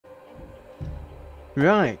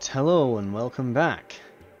Right, hello and welcome back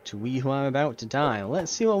to We Who Are About to Die. Let's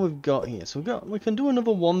see what we've got here. So we can do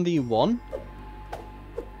another 1v1.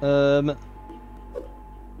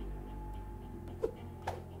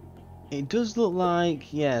 It does look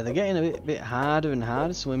like, yeah, they're getting a bit harder and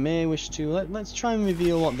harder, so we may wish to let's try and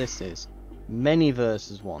reveal what this is. Many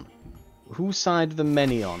versus one. Whose side are the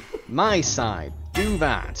many on? My side. Do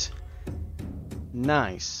that.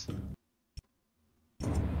 Nice.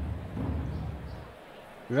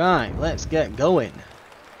 Right, let's get going.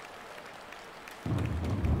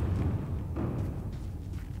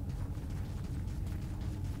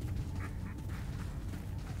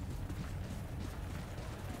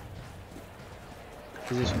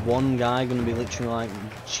 Is this one guy going to be literally like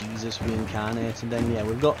Jesus reincarnated then? Yeah,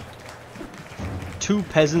 we've got two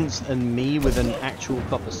peasants and me with an actual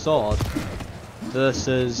proper sword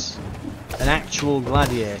versus an actual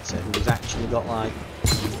gladiator who's actually got like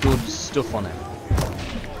good stuff on him.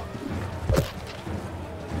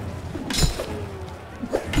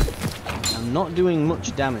 I'm not doing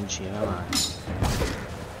much damage here, am I?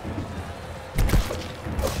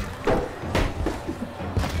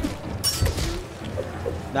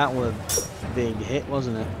 That was a big hit,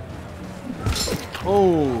 wasn't it?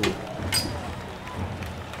 Oh!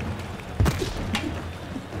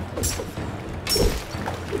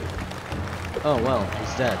 Oh well,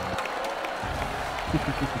 he's dead.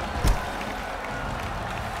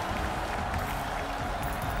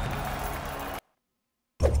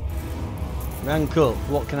 Rank up,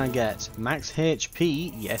 what can I get? Max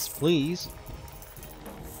HP, yes please.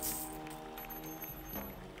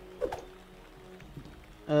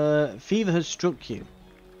 Fever has struck you.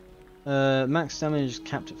 Max damage is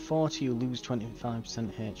capped at 40, you lose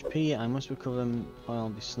 25% HP. I must recover them or I'll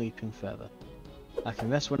be sleeping forever. I can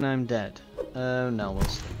rest when I'm dead. No, we'll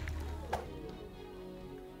sleep.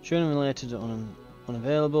 Training related are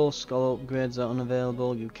unavailable, scholar upgrades are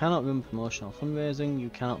unavailable, you cannot run promotional fundraising, you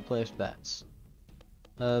cannot place bets.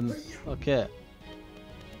 Okay.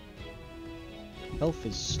 Health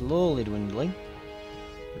is slowly dwindling.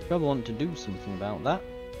 We probably want to do something about that.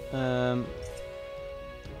 And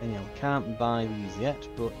yeah, we can't buy these yet,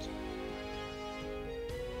 but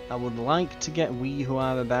I would like to get We Who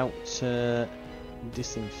Are About to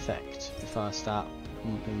disinfect before I start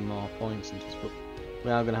pumping more points into this, but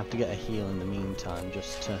we are going to have to get a heal in the meantime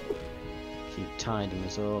just to keep tiding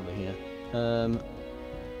us over here.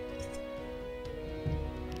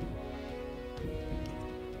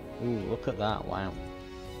 Ooh, look at that, wow.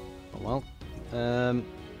 Oh well.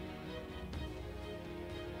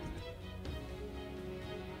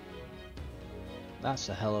 That's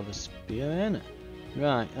a hell of a spear, ain't it?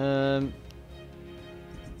 Right,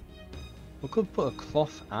 we could put a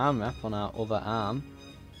cloth arm wrap on our other arm,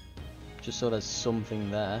 just so there's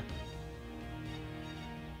something there.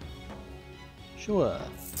 Sure.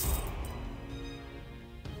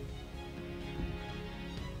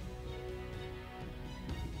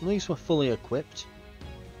 At least we're fully equipped.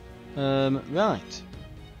 Right.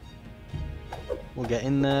 We'll get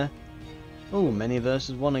in there. Oh, many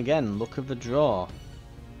versus one again. Look at the draw.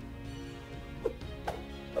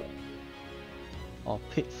 Or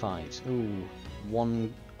pit fight. Ooh,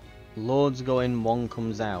 one. Loads go in, one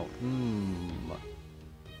comes out.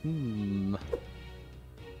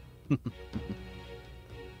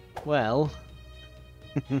 Well.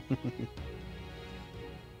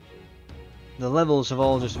 The levels have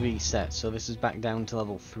all just reset, so this is back down to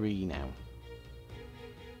level 3 now.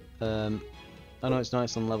 Oh no, it's not,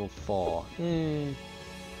 it's on level 4. The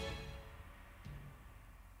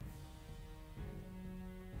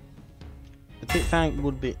pit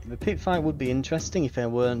fight would be interesting if I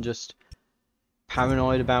weren't just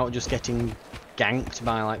paranoid about just getting ganked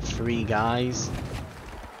by like 3 guys.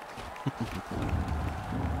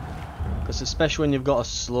 Because especially when you've got a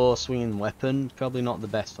slow swinging weapon, probably not the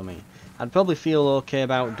best for me. I'd probably feel okay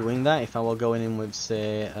about doing that if I were going in with,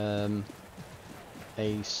 say,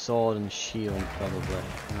 a sword and shield, probably.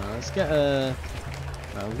 Let's get a...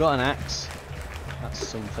 Well, we've got an axe. That's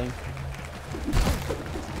something.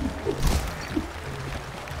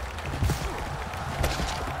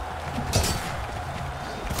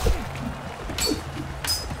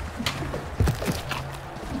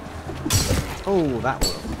 Oh, that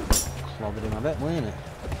would have clobbered him, I bet, wouldn't it?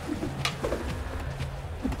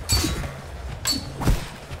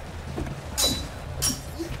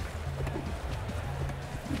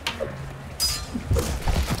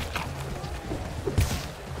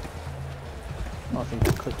 I think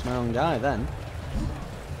I clipped my own guy then.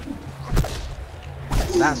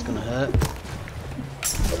 That's gonna hurt.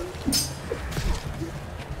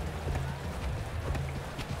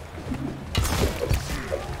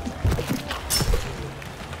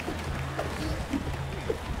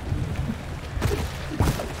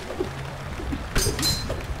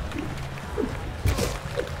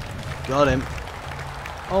 Got him.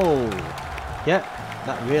 Oh, yeah,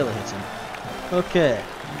 that really hit him. Okay.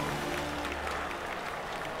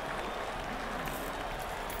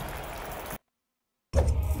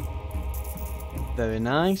 Very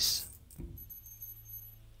nice.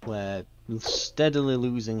 We're steadily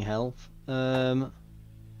losing health. Let's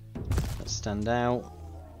stand out.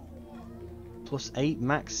 +8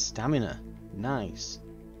 max stamina. Nice.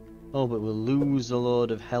 Oh, but we'll lose a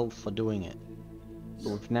load of health for doing it.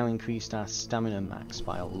 But we've now increased our stamina max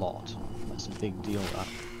by a lot. That's a big deal, that.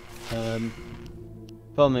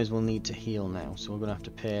 Problem is we'll need to heal now, so we're going to have to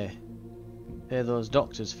pay those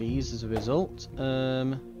doctor's fees as a result.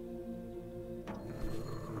 We're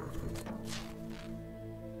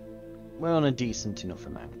on a decent enough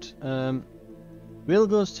amount. Really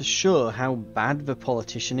goes to show how bad the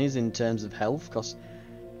politician is in terms of health, because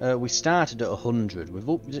we started at 100, we've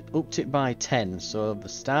upped it by 10, so the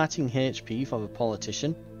starting HP for the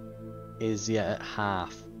politician is at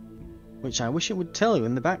half. Which I wish it would tell you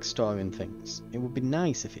in the backstory and things. It would be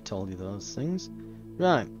nice if it told you those things.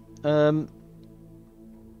 Right,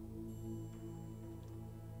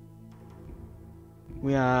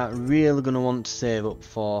 we are really going to want to save up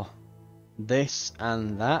for this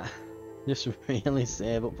and that. Just really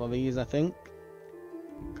save up for these, I think.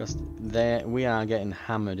 Because we are getting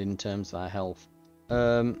hammered in terms of our health.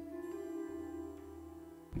 I'm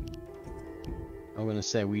going to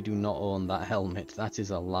say we do not own that helmet. That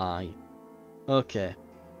is a lie. Okay.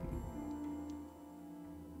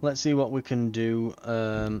 Let's see what we can do.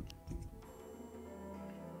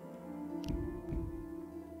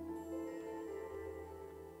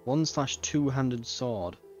 1/2-handed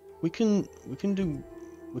sword. We can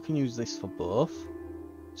use this for both.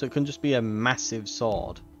 So it can just be a massive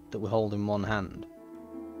sword that we hold in one hand.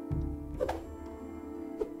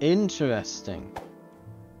 Interesting.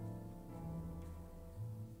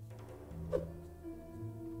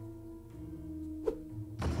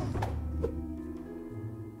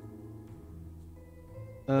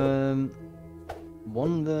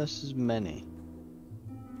 One versus many.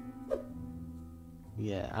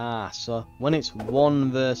 Yeah, so when it's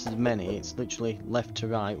one versus many, it's literally left to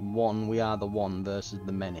right, one, we are the one versus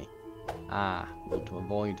the many. Want to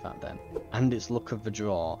avoid that then. And it's luck of the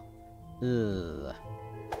draw. Ugh.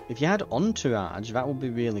 If you had entourage, that would be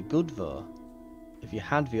really good though. If you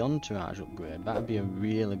had the entourage upgrade, that would be a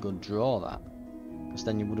really good draw, that. Because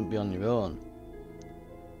then you wouldn't be on your own.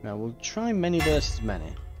 Now we'll try many versus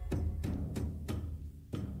many.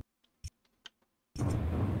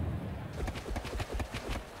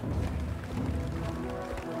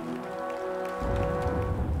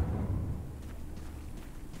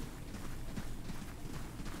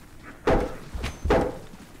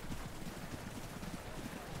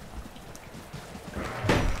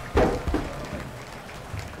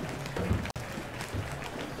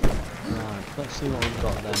 Let's see what we've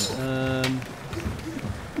got then.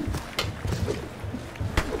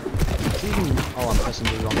 Oh, I'm pressing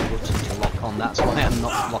the wrong button to lock on. That's why I'm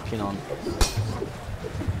not locking on.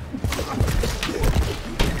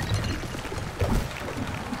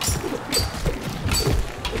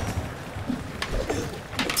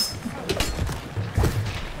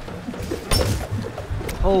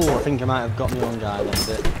 Oh, I think I might have got my own guy then a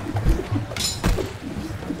bit.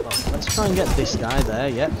 Oh, let's try and get this guy there.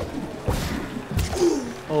 Yep.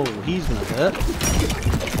 Oh, he's gonna hurt.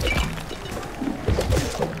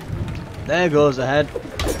 There goes the head.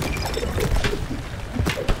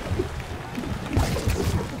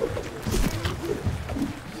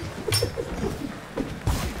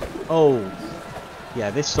 Oh,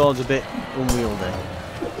 yeah, this sword's a bit unwieldy.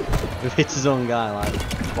 We've hit his own guy like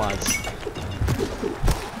twice.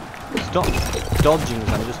 Stop dodging as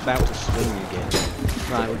I'm just about to swing again.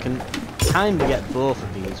 Right, we can kind of get both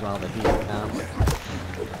of these while they're here, can't we?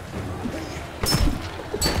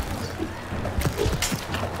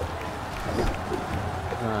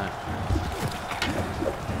 Right.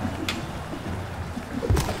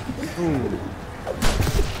 Ooh.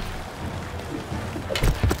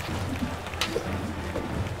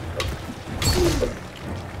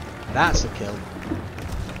 That's a kill.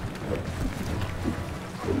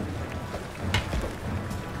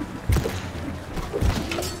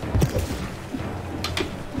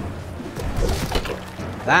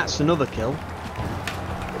 That's another kill. We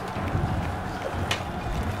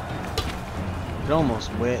could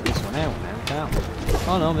almost wait this one out now, can't we?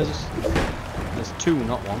 Oh no, there's two,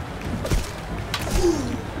 not one.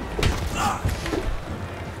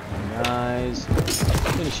 Guys,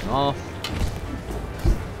 finish him off.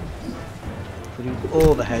 Putting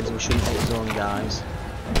overheads, we shouldn't hit his own guys.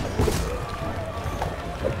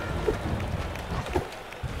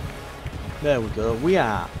 There we go. We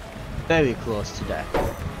are very close to death.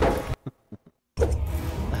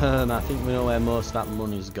 I think we know where most of that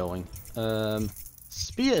money's going.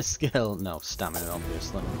 Spear skill. No, stamina,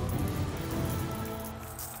 obviously.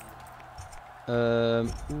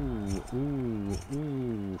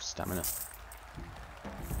 Ooh, stamina.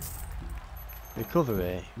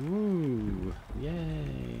 Recovery. Ooh,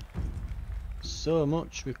 yay. So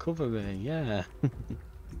much recovery, yeah.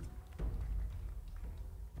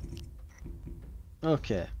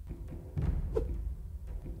 Okay.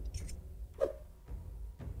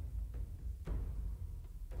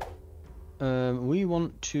 We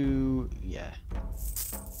want to, yeah.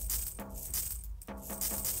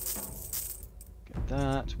 Get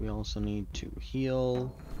that. We also need to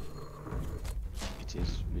heal. It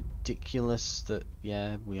is ridiculous that,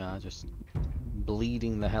 yeah, we are just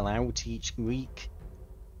bleeding the hell out each week.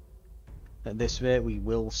 At this rate we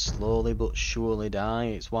will slowly but surely die.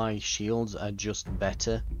 It's why shields are just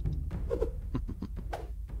better.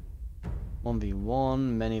 1v1,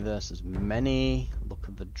 many versus many. Look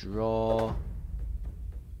at the draw.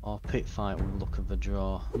 Or pit fight with look at the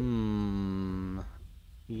draw.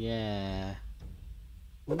 Yeah.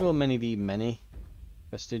 We'll go many v many.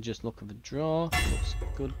 Prestigious look at the draw. Looks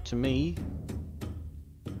good to me.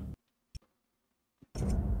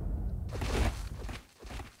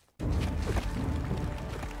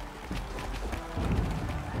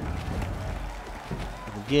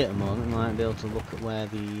 At the moment, we might be able to look at where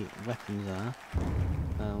the weapons are.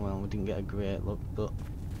 Well, we didn't get a great look, but...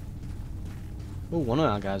 Oh, one of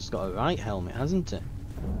our guys has got a right helmet, hasn't it?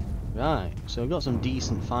 Right, so we've got some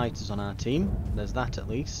decent fighters on our team. There's that at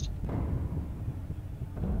least.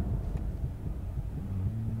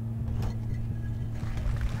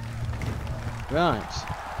 Right.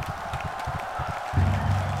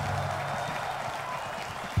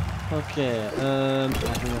 Okay, I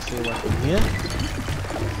think I see a weapon here.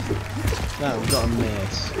 Right, we've got a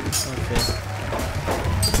mace. Okay.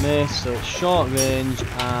 Mace, so it's short range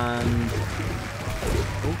and...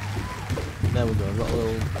 Oh, there we go, we've got a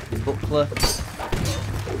little buckler.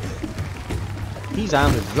 He's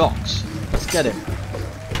armed with rocks. Let's get him.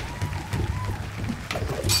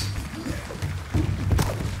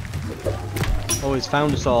 Oh, he's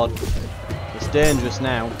found a sword. It's dangerous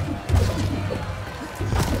now.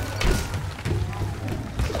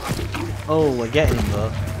 Oh, we're getting him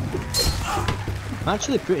though. I'm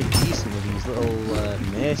actually pretty decent with these little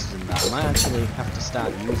maces and that. I might actually have to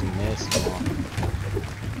start using maces more.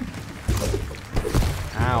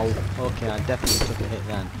 Ow. Okay, I definitely took a hit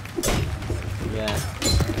then. Yeah.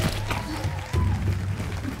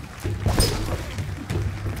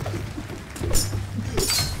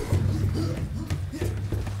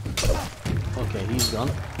 Okay, he's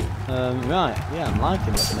gone. Right, yeah, I'm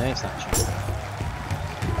liking this mace actually.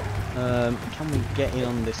 Can we get in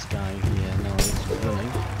on this guy here? No, he's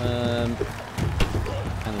running.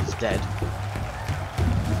 And he's dead.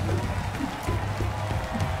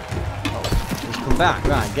 Oh, he's come back.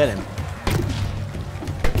 Right, get him.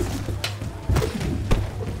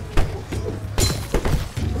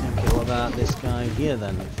 Okay, what about this guy here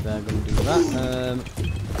then? If they're going to do that.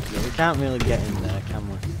 Yeah, we can't really get in there, can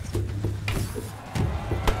we?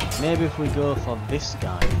 Maybe if we go for this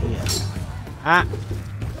guy here. Ah!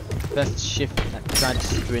 Press shift, I tried to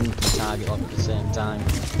sprint and target lock at the same time.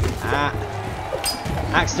 Ah!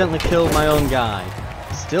 Accidentally killed my own guy.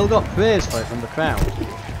 Still got praise for it from the crowd.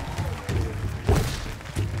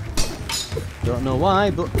 Don't know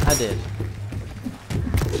why, but I did.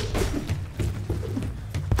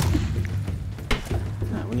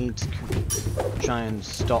 Right, we need to try and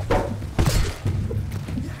stop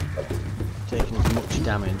taking as much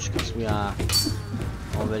damage because we are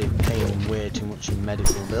already paying way too much in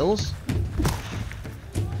medical bills.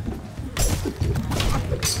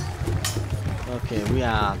 Okay, we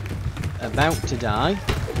are about to die.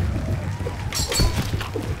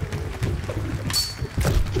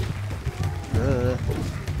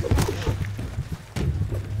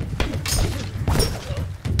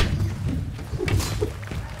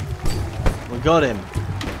 We got him.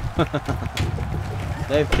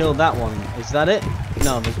 They've killed that one. Is that it?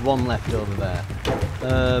 No, there's one left over there.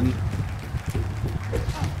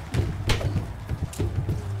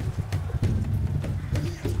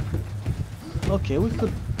 Okay, we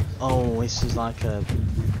could... Oh, this is like a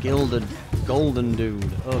gilded golden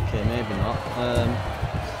dude. Okay, maybe not.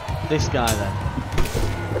 This guy then.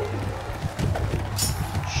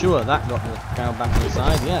 Sure, that got the cow back on the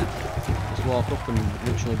side, yeah. Just walk up and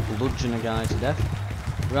literally bludgeon a guy to death.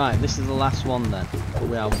 Right, this is the last one then.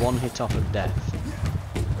 We are one hit off of death.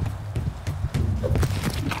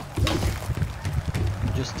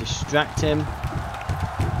 Just distract him.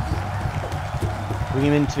 Bring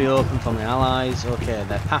him into the open from the allies. Okay,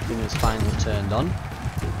 their pathing is finally turned on.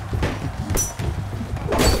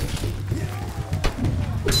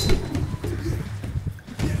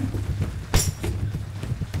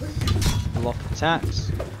 Block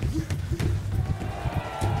attacks.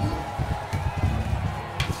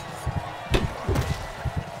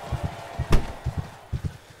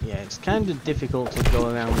 Yeah, it's kind of difficult to go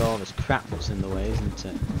around all this crap that's in the way, isn't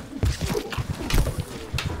it?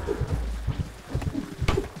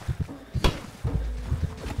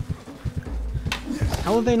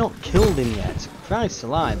 How have they not killed him yet? Christ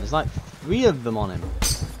alive, there's like 3 of them on him.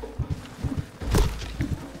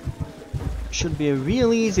 Should be a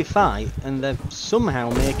real easy fight, and they're somehow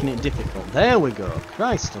making it difficult. There we go,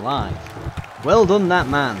 Christ alive. Well done, that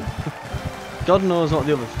man. God knows what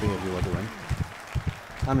the other 3 of you are doing.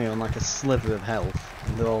 I'm here on like a sliver of health,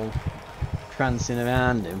 and they're all prancing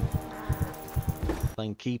around him.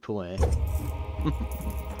 Playing keep away.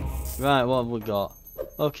 Right, what have we got?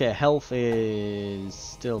 Okay, health is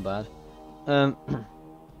still bad.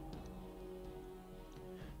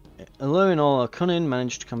 Alluring all our cunning,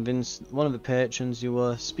 managed to convince one of the patrons you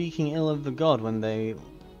were speaking ill of the god when they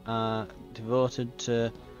are devoted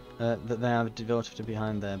to that they are devoted to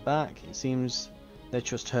behind their back. It seems they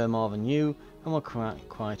trust her more than you, and were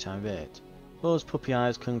quite irate. Those puppy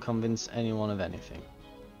eyes can convince anyone of anything.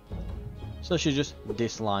 So she just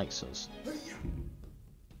dislikes us.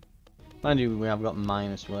 Mind you, we have got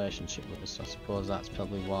minus relationship with us, so I suppose that's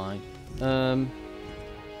probably why.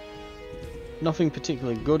 Nothing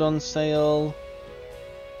particularly good on sale.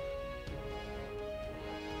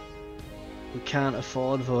 We can't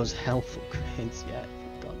afford those health upgrades yet,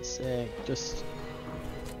 for God's sake. Just...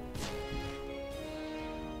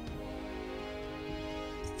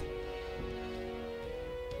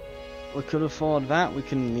 we could afford that, we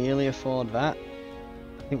can nearly afford that.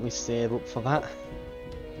 I think we save up for that.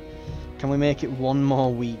 Can we make it 1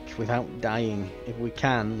 more week without dying? If we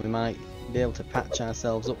can, we might be able to patch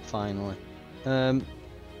ourselves up finally. We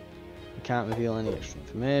can't reveal any extra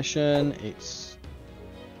information. It's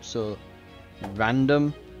so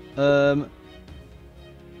random. So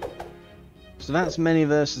that's many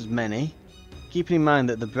versus many. Keeping in mind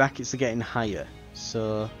that the brackets are getting higher,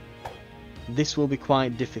 so this will be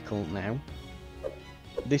quite difficult now.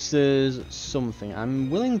 This is something. I'm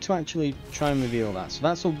willing to actually try and reveal that. So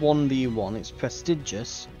that's a 1v1. It's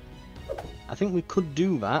prestigious. I think we could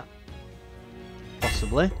do that.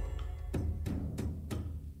 Possibly.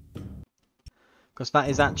 Because that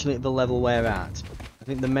is actually at the level we're at. I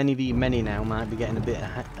think the many v many now might be getting a bit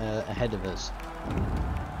ahead of us.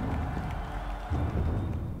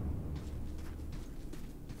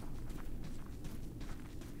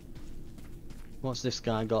 What's this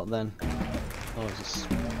guy got then? Oh,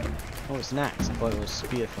 it's an axe. I thought it was a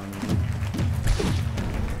spear for me.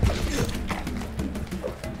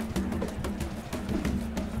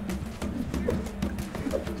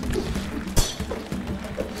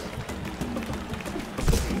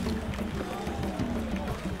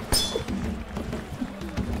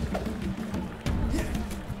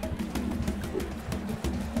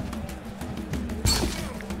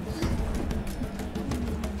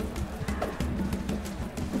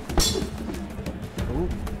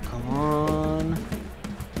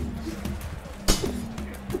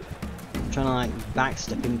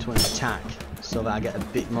 Backstep into an attack so that I get a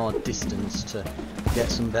bit more distance to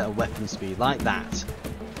get some better weapon speed, like that.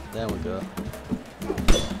 There we go.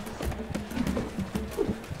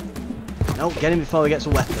 No, get him before he gets a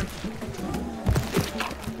weapon.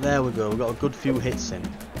 There we go, we've got a good few hits in.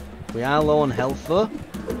 We are low on health though,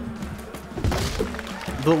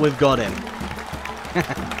 but we've got him.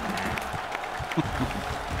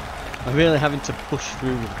 I'm really having to push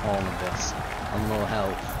through all of this on low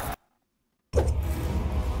health.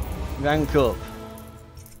 Rank up.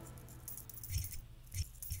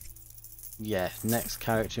 Yeah, next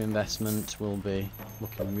character investment will be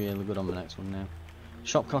looking really good on the next one now.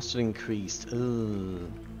 Shop costs have increased.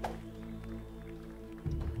 Ugh.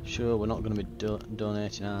 Sure, we're not going to be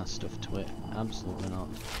donating our stuff to it. Absolutely not.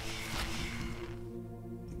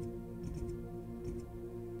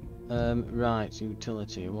 Right,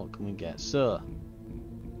 utility. What can we get? So,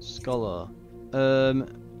 scholar.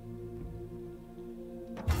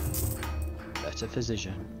 Better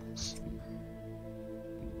physicians.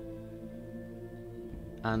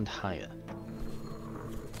 And higher.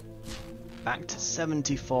 Back to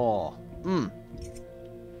 74.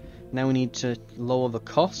 Now we need to lower the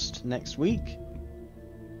cost next week.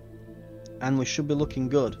 And we should be looking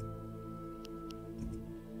good.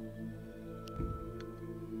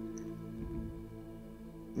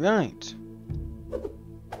 Right.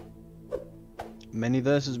 Many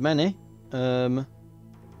versus many. Oh,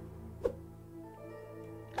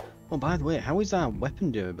 by the way, how is our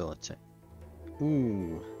weapon durability?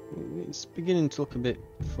 Ooh, it's beginning to look a bit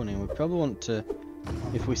funny. We probably want to,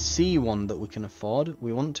 if we see one that we can afford,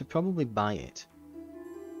 we want to probably buy it.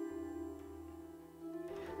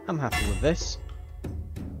 I'm happy with this.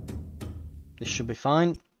 This should be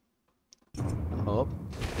fine. I hope.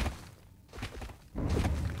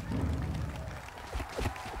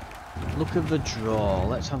 Look at the draw.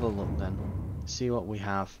 Let's have a look then. See what we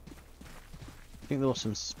have. I think there were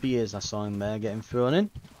some spears I saw in there getting thrown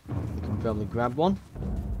in. We can probably grab one.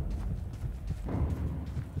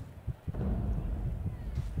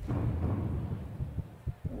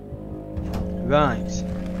 Right.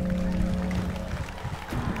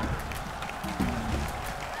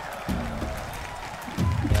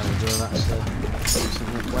 There we go, that's a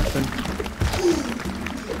decent weapon.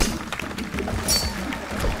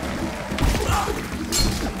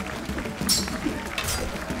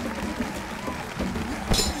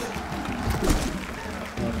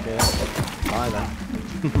 Okay, bye then.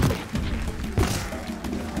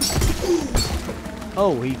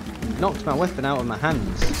 Oh, he knocked my weapon out of my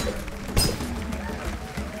hands.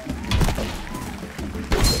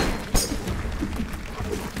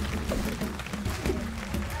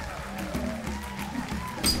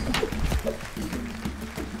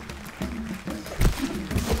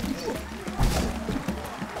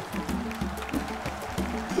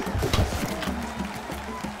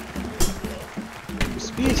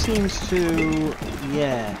 Seems to,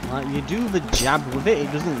 yeah, like you do the jab with it,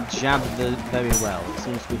 it doesn't jab very well. It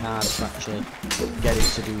seems to be hard to actually get it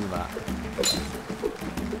to do that.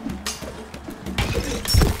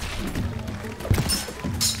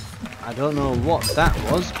 I don't know what that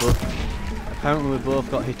was, but apparently we both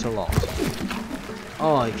got hit a lot.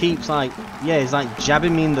 Oh, he keeps like, yeah, he's like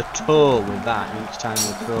jabbing me in the toe with that each time he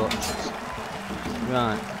approaches.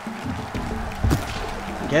 Right.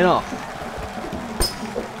 Get off.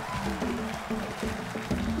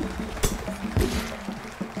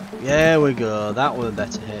 There we go, that was a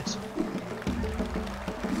better hit.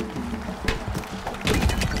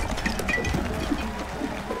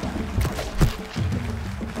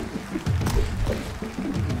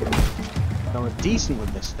 I was decent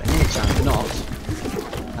with this thing, which I'm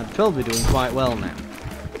not. I'm probably doing quite well now.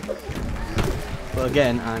 But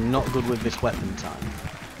again, I'm not good with this weapon type.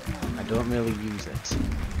 I don't really use it.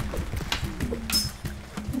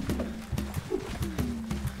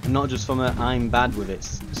 Not just from a I'm bad with it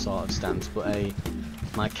sort of stance, but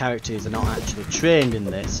my characters are not actually trained in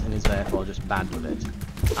this and is therefore just bad with it.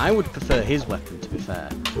 I would prefer his weapon, to be fair.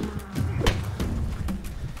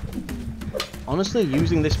 Honestly,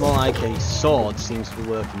 using this more like a sword seems to be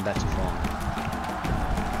working better for me.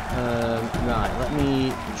 Right, let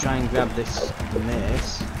me try and grab this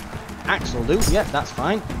mace. Axe will do, yep, that's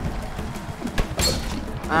fine.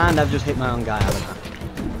 And I've just hit my own guy, haven't I?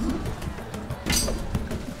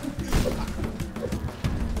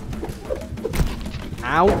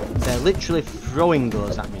 Ow! They're literally throwing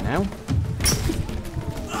those at me now.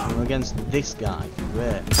 I'm against this guy.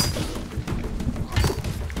 Great.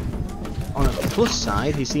 On a plus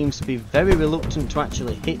side, he seems to be very reluctant to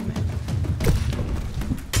actually hit me.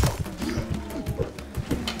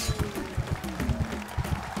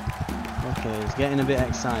 Okay, he's getting a bit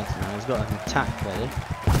excited now. He's got an attack ready.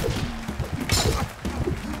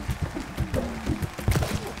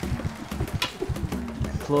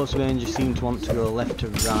 Close range, you seem to want to go left to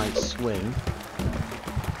right swing.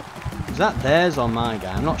 Is that theirs or my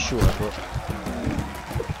guy? I'm not sure, but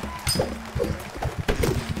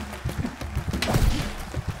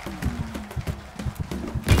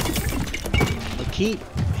I keep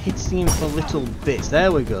hitting him for little bits.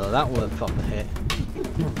 There we go, that was a proper hit.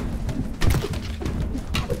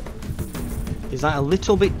 He's like a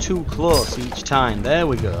little bit too close each time. There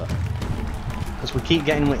we go. Because we keep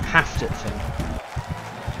getting with haft at him.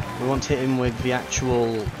 We want to hit him with the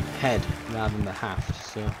actual head rather than the haft,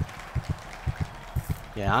 so...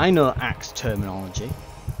 Yeah, I know axe terminology.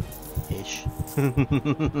 Ish.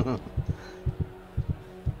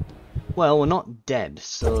 Well, we're not dead,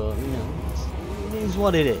 so, you know, it is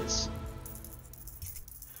what it is.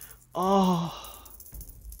 Oh!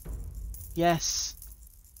 Yes!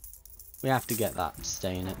 We have to get that to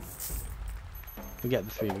stay in it. We get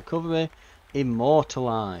the free recovery.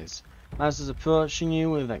 Immortalize. Masters approaching you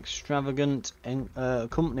with extravagant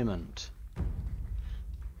accompaniment.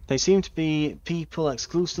 They seem to be people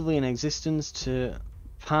exclusively in existence to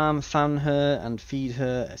fan her and feed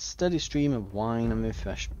her a steady stream of wine and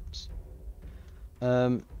refreshments.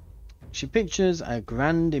 She pictures a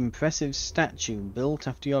grand, impressive statue built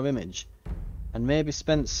after your image, and maybe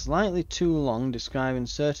spent slightly too long describing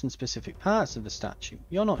certain specific parts of the statue.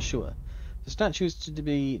 You're not sure. The statue is to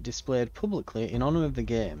be displayed publicly in honour of the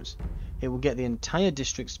games. It will get the entire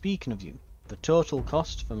district speaking of you. The total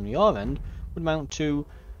cost from your end would amount to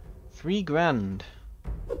 $3,000.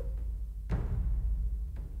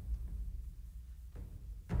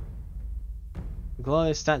 The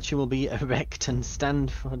glorious statue will be erect and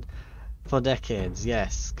stand for decades,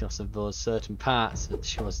 yes, because of those certain parts that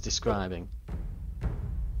she was describing.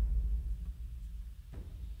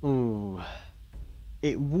 Ooh.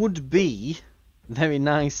 It would be very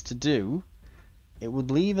nice to do. It would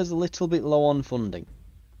leave us a little bit low on funding.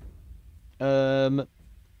 But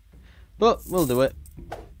we'll do it.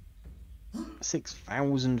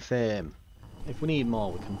 6,000 fame. If we need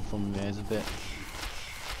more, we can fundraise a bit.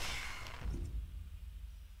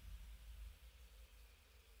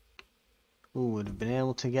 Ooh, would have been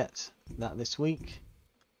able to get that this week.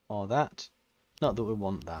 Or that. Not that we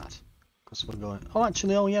want that. Because we're going... Oh,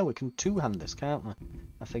 actually, oh yeah, we can two-hand this, can't we?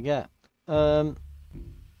 I forget. Not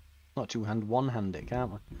two-hand, one-hand it,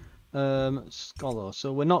 can't we? Scholar.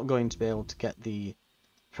 So we're not going to be able to get the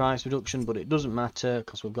price reduction, but it doesn't matter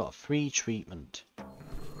because we've got a free treatment.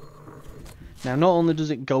 Now, not only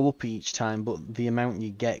does it go up each time, but the amount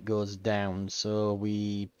you get goes down. So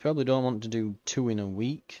we probably don't want to do 2 in a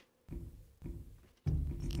week.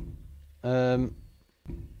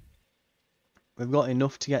 We've got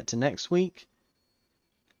enough to get to next week,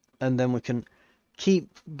 and then we can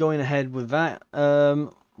keep going ahead with that.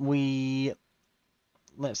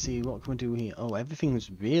 Let's see, what can we do here? Oh, everything's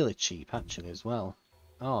really cheap actually as well.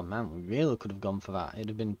 Oh man, we really could have gone for that. It'd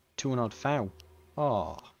have been 2 and odd foul.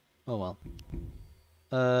 Oh well.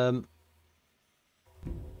 On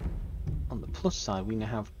the plus side, we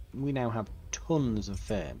now have tons of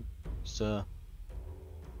fame. So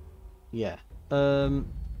yeah,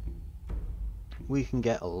 we can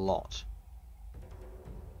get a lot.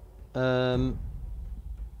 Like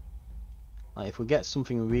if we get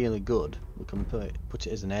something really good, we can put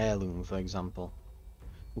it as an heirloom, for example.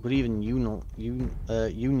 We could even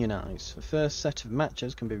unionize. The first set of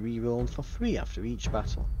matches can be re-rolled for free after each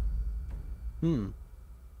battle. We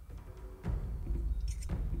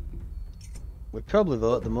probably,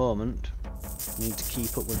 though, at the moment, need to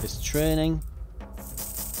keep up with this training.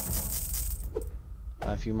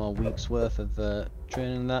 A few more weeks worth of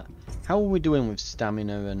training that. How are we doing with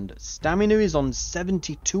stamina? And stamina is on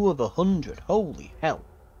 72 of 100. Holy hell.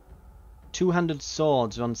 Two-handed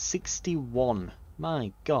swords are on 61.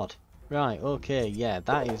 My god. Right, okay, yeah,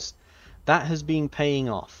 that has been paying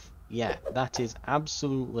off. Yeah, that is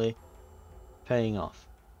absolutely paying off.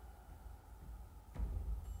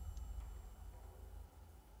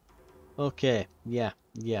 Okay, yeah.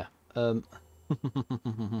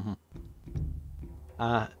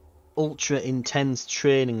 Ultra intense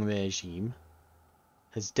training regime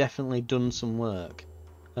has definitely done some work.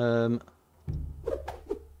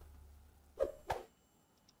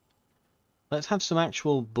 Let's have some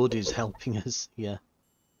actual buddies helping us here.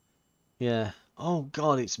 Yeah. Oh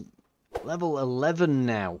god, it's level 11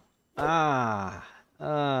 now. What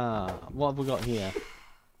have we got here?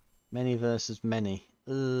 Many versus many.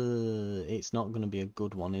 It's not going to be a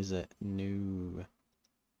good one, is it? No.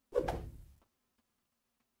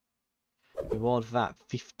 Reward that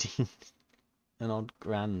 15 and odd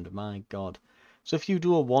grand, my god. So if you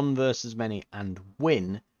do a 1 versus many and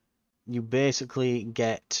win, you basically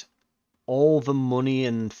get all the money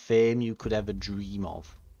and fame you could ever dream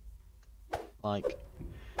of. Like,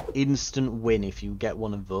 instant win. If you get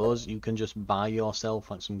one of those, you can just buy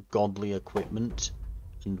yourself like some godly equipment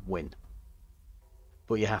and win.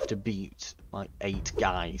 But you have to beat like 8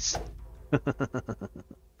 guys.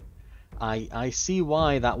 I see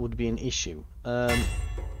why that would be an issue. So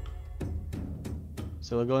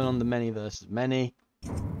we're going on the many versus many.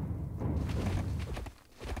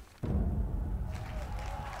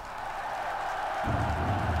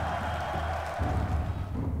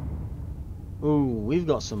 Ooh, we've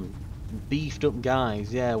got some beefed up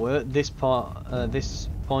guys. Yeah, we're at this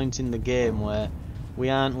point in the game where we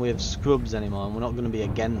aren't with scrubs anymore, and we're not going to be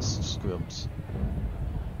against scrubs.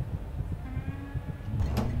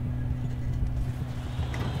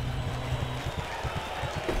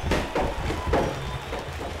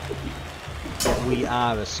 But we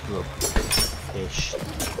are a scrub-ish.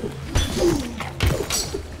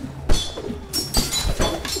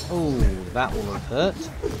 Oh, that will have hurt.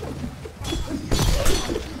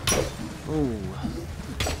 Ooh.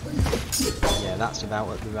 Yeah, that's about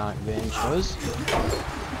at the right range for us.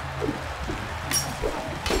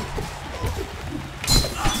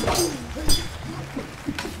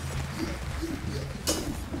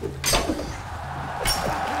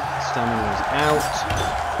 stamina is out.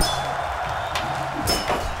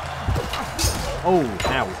 Oh,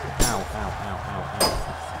 ow, ow, ow, ow, ow,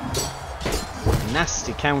 ow.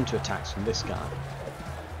 Nasty counter attacks from this guy.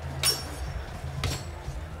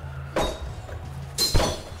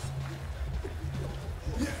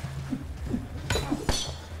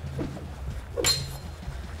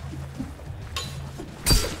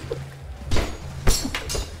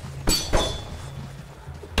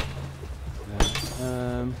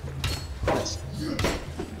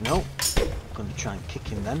 Nope. I'm gonna try and kick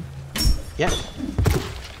him then. Yep.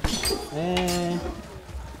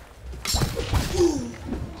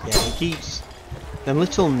 Yeah, he keeps... Them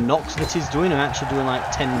little knocks that he's doing are actually doing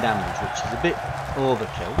like 10 damage, which is a bit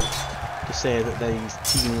overkill to say that these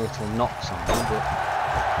teeny little knocks on him, but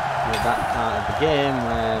with that part of the game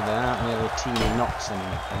where there aren't really teeny knocks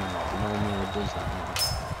anymore, no one really does that now.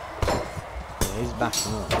 Yeah, he's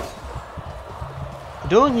backing up.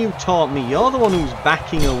 Don't you taunt me, you're the one who's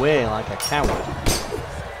backing away like a coward.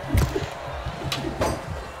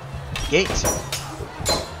 Get!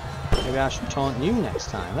 Maybe I should taunt you next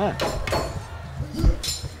time, eh?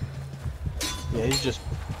 Yeah, he's just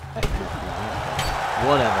effing up now.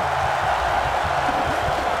 Whatever.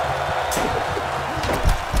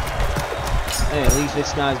 Hey, at least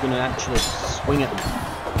this guy's gonna actually swing at me.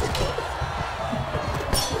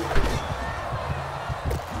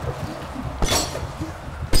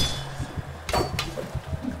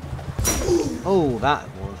 Oh, that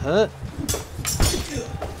will hurt.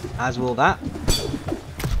 As will that.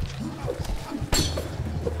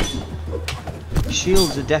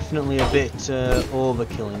 Shields are definitely a bit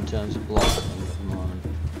overkill in terms of block, I think, at the moment.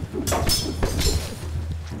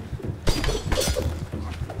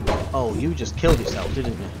 Oh, you just killed yourself,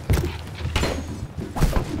 didn't you?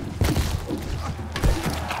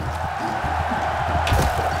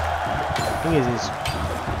 Thing is, he's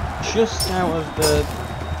just out of the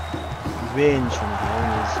range from here,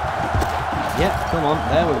 and he's... Yep, come on,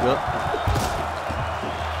 there we go. I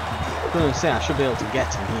was going to say, I should be able to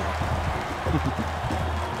get him here.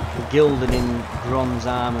 Gilded in bronze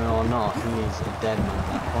armour or not, he is a dead man at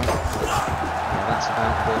that point. Yeah, that's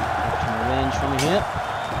about the optimal range from here.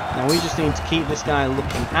 Now we just need to keep this guy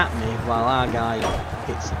looking at me while our guy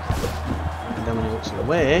hits him. And then when he looks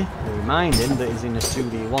away, we remind him that he's in a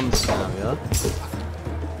 2v1 scenario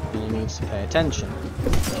and he needs to pay attention.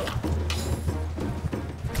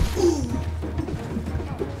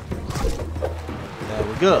 There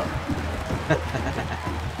we go.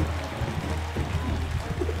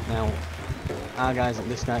 Now, our guy's at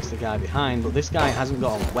this guy's the guy behind, but this guy hasn't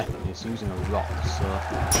got a weapon, he's using a rock, so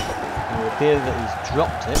it will appear that he's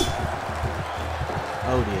dropped it.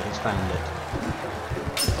 Oh dear, he's found it.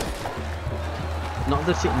 Not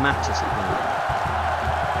that it matters at the moment.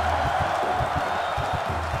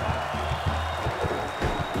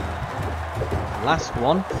 Last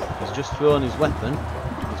one, he's just thrown his weapon,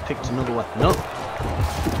 he's picked another weapon up,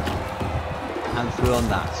 and thrown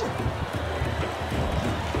that.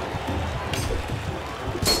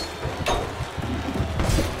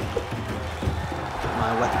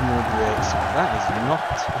 My weapon will break, so that is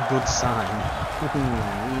not a good sign.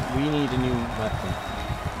 we need a new weapon.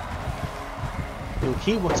 You'll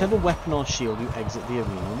keep whatever weapon or shield you exit the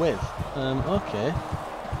arena with. Okay.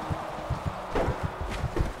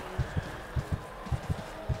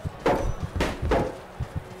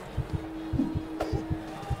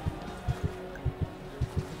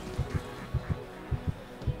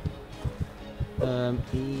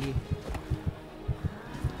 E.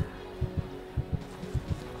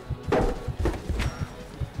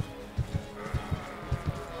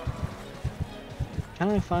 Can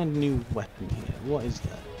I find a new weapon here? What is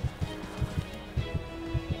that?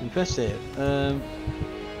 Impressive.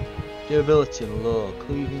 Durability low,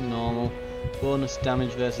 cleaving normal, bonus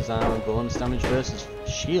damage versus armor, bonus damage versus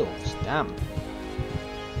shields. Damn.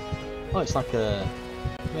 Oh, it's like a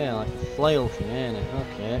like a flail thing, ain't it?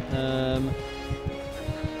 Okay.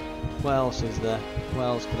 What else is there? What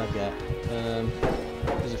else could I get?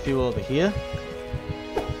 There's a few over here.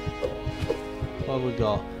 What have we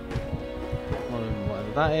got?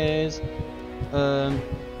 Whatever that is.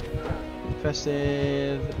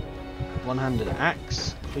 Impressive. One-handed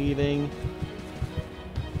axe, cleaving.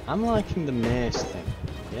 I'm liking the mace thing.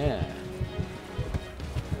 Yeah.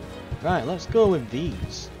 Right, let's go with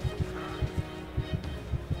these.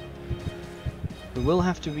 We will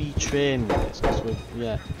have to retrain with this because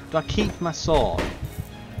yeah. Do I keep my sword?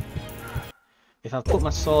 If I put my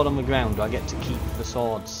sword on the ground, do I get to keep the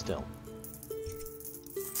sword still?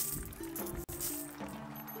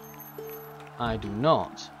 I do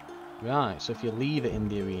not. Right, so if you leave it in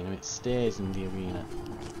the arena, it stays in the arena.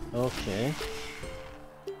 Okay.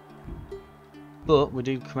 But we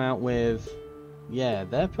did come out with... Yeah,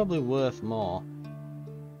 they're probably worth more.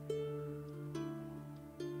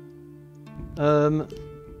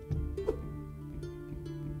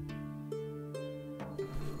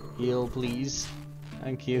 Heal, please.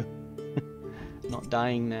 Thank you. Not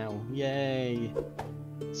dying now. Yay!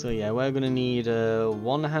 So yeah, we're gonna need a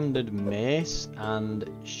one-handed mace and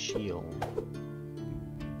shield.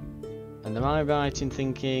 And am I right in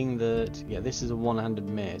thinking that... Yeah, this is a one-handed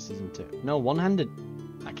mace, isn't it? No, one-handed...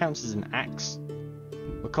 That counts as an axe.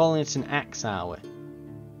 We're calling it an axe, are we?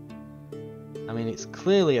 I mean, it's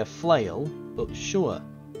clearly a flail, but sure.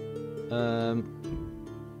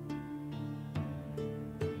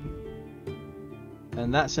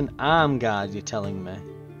 And that's an arm guard, you're telling me?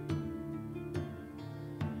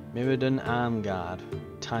 Mirrodon arm guard.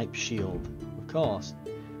 Type shield. Of course.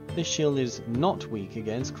 This shield is not weak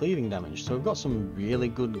against cleaving damage, so we've got some really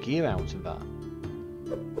good gear out of that.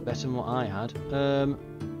 Better than what I had.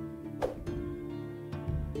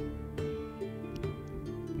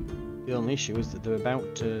 The only issue is that they're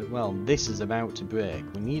about to... Well, this is about to break.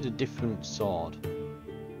 We need a different sword.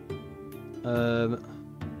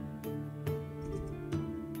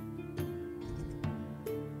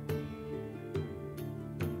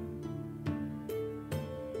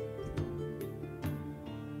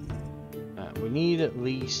 We need at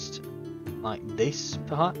least like this,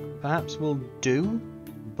 perhaps will do,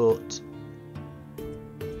 but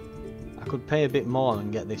I could pay a bit more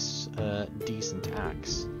and get this decent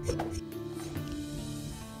axe.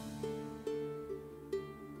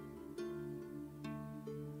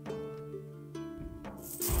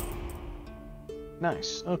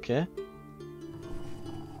 Nice, okay.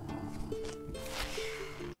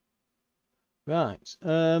 Right,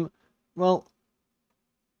 well,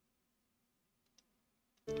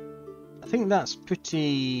 I think that's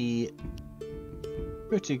pretty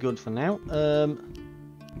good for now.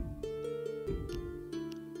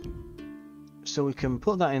 So we can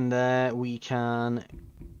put that in there, we can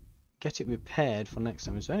get it repaired for next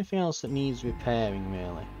time. Is there anything else that needs repairing,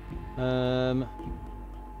 really?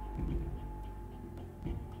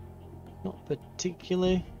 Not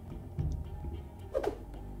particularly.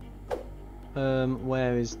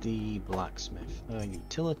 Where is the blacksmith?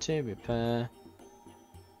 Utility, repair.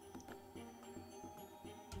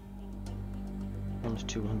 1 to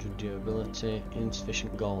 200 durability.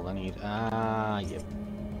 Insufficient gold I need. Yep.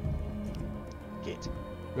 Git.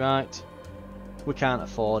 Right. We can't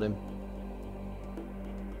afford him.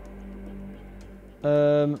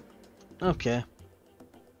 Okay.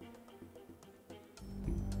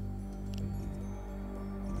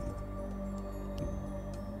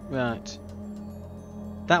 Right.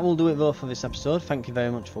 That will do it though for this episode. Thank you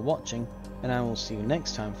very much for watching, and I will see you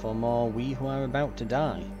next time for more We Who Are About to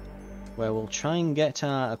Die, where we'll try and get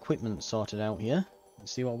our equipment sorted out here and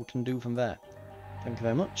see what we can do from there. Thank you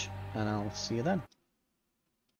very much, and I'll see you then.